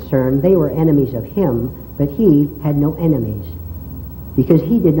was concerned, they were enemies of him, but he had no enemies, because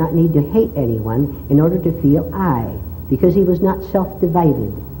he did not need to hate anyone in order to feel I, because he was not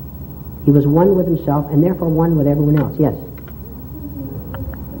self-divided. He was one with himself, and therefore one with everyone else. Yes?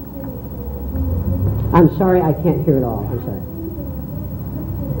 I'm sorry, I can't hear it all. I'm sorry.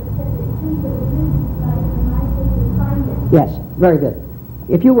 Yes, very good.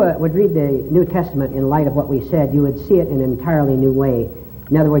 If you would read the New Testament in light of what we said, you would see it in an entirely new way.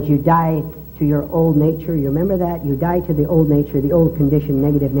 In other words, you die to your old nature. You remember that? You die to the old nature, the old condition,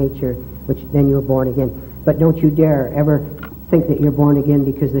 negative nature, which then you're born again. But don't you dare ever think that you're born again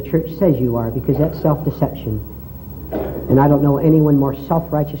because the church says you are, because that's self-deception. And I don't know anyone more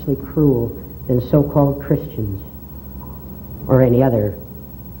self-righteously cruel than so-called Christians, or any other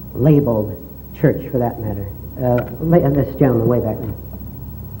labeled church for that matter. This gentleman way back there.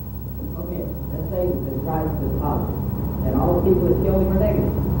 Okay, let's say that Christ is positive, and all the people that killed him are negative.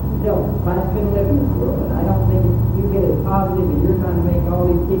 Still, Christ couldn't live in this world, and I don't think if you get as positive and you're trying to make all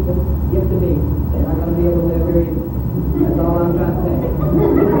these people give to me, they're not going to be able to live here either. That's all I'm trying to say.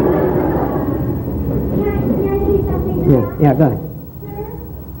 Can I say something? Yeah, go ahead.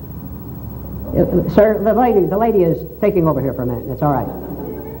 Sir, the lady is taking over here for a minute. It's all right.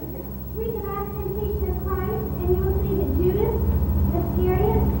 Read the last temptation of Christ, and you will see that Judas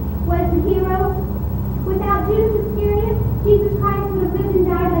Iscariot was the hero. Without Judas Iscariot, Jesus Christ would have lived and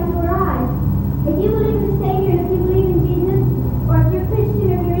died like you or I. If you believe in the Savior, and if you believe in Jesus, or if you're Christian,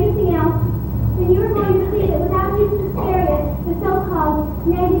 or if you're anything else, then you are going to see that without Judas Iscariot, the so-called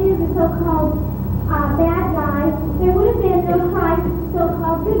negative, the so-called bad guy, there would have been no Christ, the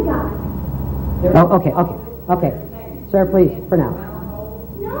so-called good guy. Oh, okay. Sir, please, for now.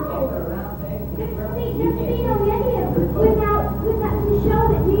 No. Just being a negative without to show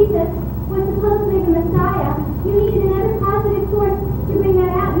that Jesus was supposedly the Messiah, you needed another positive force to bring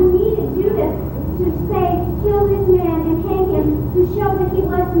that out. You needed Judas to say, kill this man and hang him, to show that he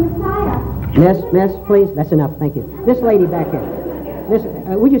was the Messiah. Miss, please. That's enough. Thank you. This lady back here. Miss,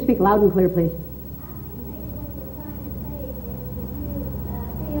 would you speak loud and clear, please?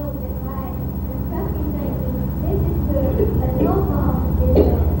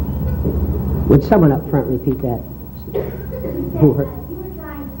 Would someone up front repeat that? You were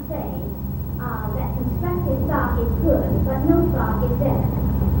trying to say that constructive thought is good, but no thought is better.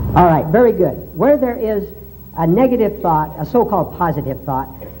 All right, very good. Where there is a negative thought, a so-called positive thought,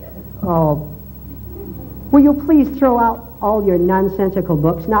 will you please throw out all your nonsensical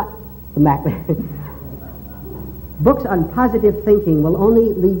books? Not the Mac. Books on positive thinking will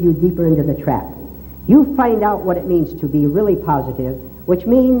only lead you deeper into the trap. You find out what it means to be really positive, which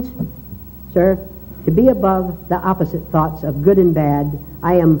means, sir, to be above the opposite thoughts of good and bad.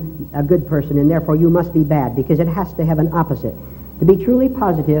 I am a good person, and therefore you must be bad, because it has to have an opposite. To be truly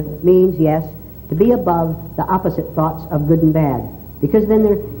positive means, yes, to be above the opposite thoughts of good and bad, because then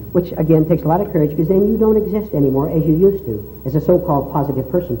which again takes a lot of courage, because then you don't exist anymore as you used to, as a so-called positive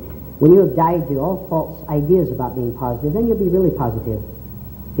person. When you have died to all false ideas about being positive, then you'll be really positive.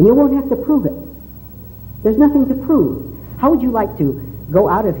 And you won't have to prove it. There's nothing to prove. How would you like to go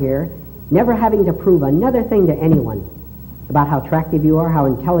out of here never having to prove another thing to anyone about how attractive you are, how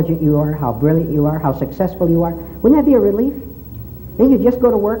intelligent you are, how brilliant you are, how successful you are? Wouldn't that be a relief? Then you just go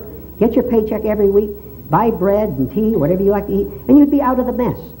to work, get your paycheck every week, buy bread and tea, whatever you like to eat, and you'd be out of the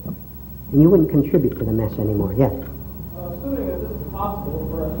mess. And you wouldn't contribute to the mess anymore. Yes? Assuming that this is possible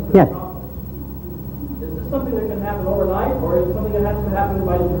for us to Yes. accomplish, is this something that can happen overnight, or is it something that has to happen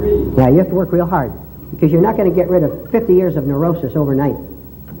by degrees? Yeah, you have to work real hard, because you're not going to get rid of 50 years of neurosis overnight.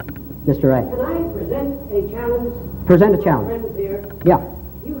 Mr. Wright. Can I present a challenge? Present a to challenge. my friends here? Yeah.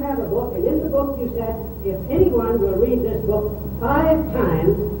 You have a book, and in the book you said, if anyone will read this book 5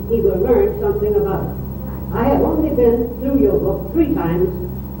 times, he will learn something about it. I have only been through your book 3 times,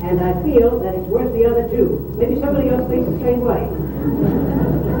 and I feel that it's worth the other 2. Maybe somebody else thinks the same way.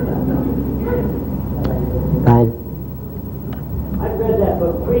 Fine. I've read that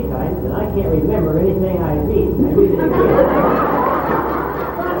book 3 times, and I can't remember anything I read. I read it again.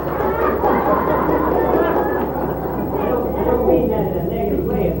 I don't mean that in a negative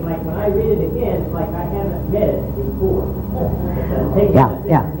way. It's like when I read it again, it's like I haven't read it before.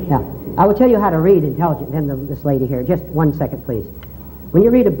 Yeah. I will tell you how to read intelligent. Then this lady here. Just 1 second, please. When you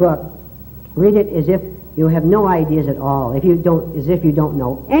read a book, read it as if you have no ideas at all. As if you don't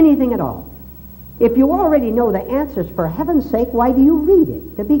know anything at all. If you already know the answers, for heaven's sake, why do you read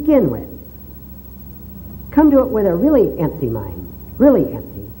it to begin with? Come to it with a really empty mind, really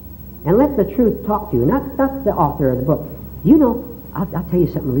empty, and let the truth talk to you, not the author of the book. You know, I'll tell you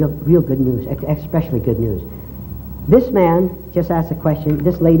something real good news, especially good news. This man just asked a question.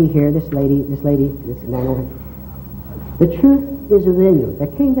 This lady here, this man over here. The truth is within you. The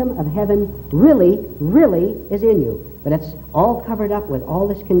kingdom of heaven really is in you, but it's all covered up with all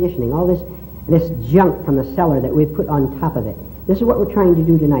this conditioning, all this junk from the cellar that we put on top of it. This is what we're trying to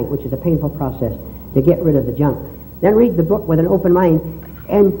do tonight, which is a painful process, to get rid of the junk. Then read the book with an open mind,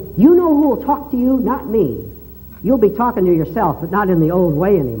 and you know who will talk to you, not me. You'll be talking to yourself, but not in the old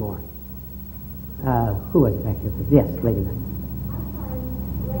way anymore. Who was it back here? Yes, lady. I'm trying,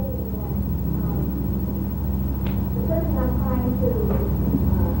 lady, that the person I'm trying to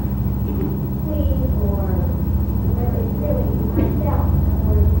please or whatever is really myself,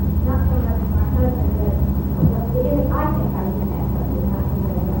 or not so much my husband, but the image I think I can have, but not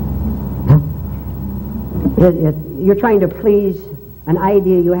anybody else. You're trying to please an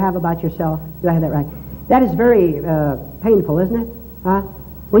idea you have about yourself. Do I have that right? That is very painful, isn't it?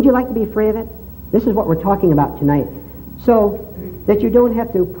 Wouldn't you like to be free of it? This is what we're talking about tonight. So that you don't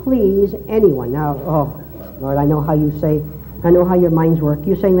have to please anyone. Now, oh, Lord, I know how your minds work.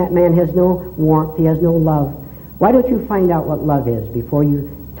 You're saying that man has no warmth, he has no love. Why don't you find out what love is before you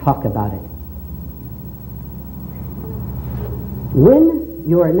talk about it? When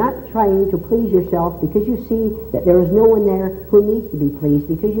you are not trying to please yourself because you see that there is no one there who needs to be pleased,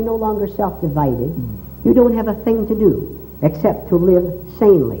 because you're no longer self-divided, you don't have a thing to do except to live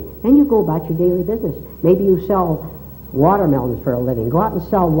sanely. Then you go about your daily business. Maybe you sell watermelons for a living. Go out and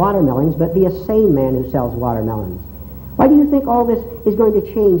sell watermelons, but be a sane man who sells watermelons. Why do you think all this is going to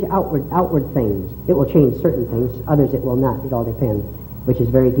change outward things? It will change certain things, others it will not. It all depends, which is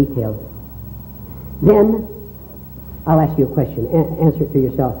very detailed. Then, I'll ask you a question. Answer it to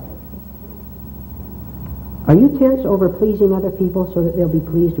yourself. Are you tense over pleasing other people so that they'll be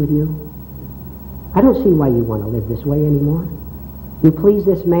pleased with you? I don't see why you want to live this way anymore. You please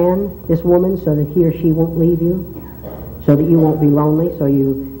this man, this woman, so that he or she won't leave you, so that you won't be lonely, so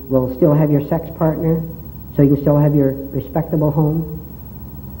you will still have your sex partner, so you can still have your respectable home.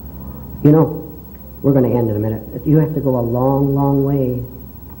 You know, we're going to end in a minute. You have to go a long way.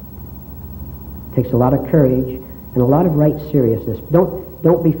 It takes a lot of courage and a lot of right seriousness.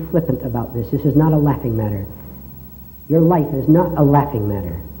 Don't be flippant about this. This is not a laughing matter. Your life is not a laughing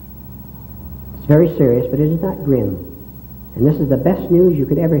matter. It's very serious, but it is not grim. And this is the best news you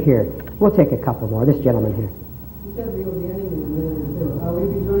could ever hear. We'll take a couple more. This gentleman here. You said we will be ending in a minute or two. Will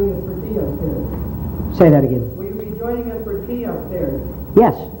you be joining us for tea upstairs? Say that again. Will you be joining us for tea upstairs?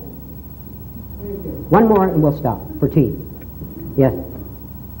 Yes. Thank you. One more and we'll stop for tea. Yes.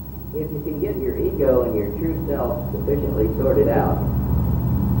 If you can get your ego and your true self sufficiently sorted out,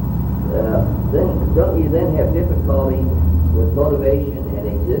 then don't you then have difficulty with motivation and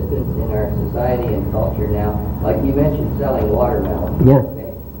existence in our society and culture now? Like you mentioned, selling watermelons. Yeah.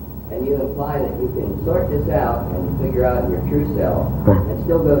 Okay? And you imply that you can sort this out and figure out your true self and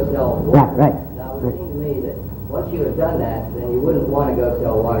still go sell watermelons. Right. Now, it would seem to me that once you have done that, then you wouldn't want to go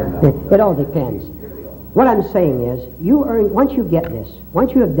sell watermelons. It all depends. What I'm saying is, once you get this,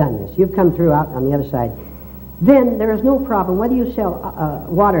 once you have done this, you've come through out on the other side, then there is no problem whether you sell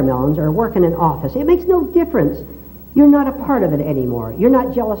watermelons or work in an office. It makes no difference. You're not a part of it anymore. You're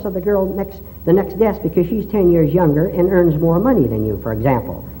not jealous of the girl the next desk because she's 10 years younger and earns more money than you, for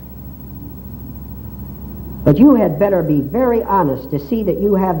example. But you had better be very honest to see that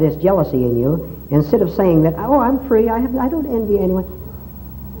you have this jealousy in you, instead of saying that, oh, I'm free, I don't envy anyone.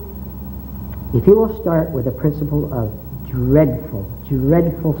 If you will start with the principle of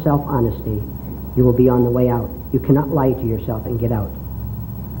dreadful self-honesty, you will be on the way out. You cannot lie to yourself and get out.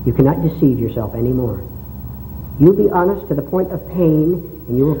 You cannot deceive yourself anymore. You be honest to the point of pain,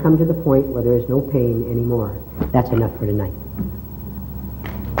 and you will come to the point where there is no pain anymore. That's enough for tonight.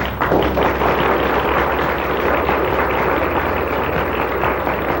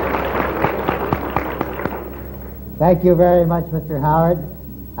 Thank you very much, Mr. Howard.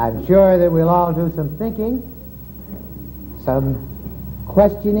 I'm sure that we'll all do some thinking, some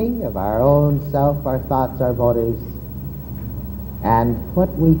questioning of our own self, our thoughts, our motives, and what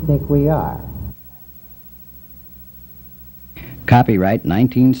we think we are. Copyright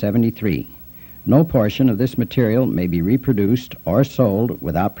 1973. No portion of this material may be reproduced or sold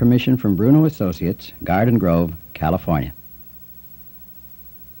without permission from Bruno Associates, Garden Grove, California.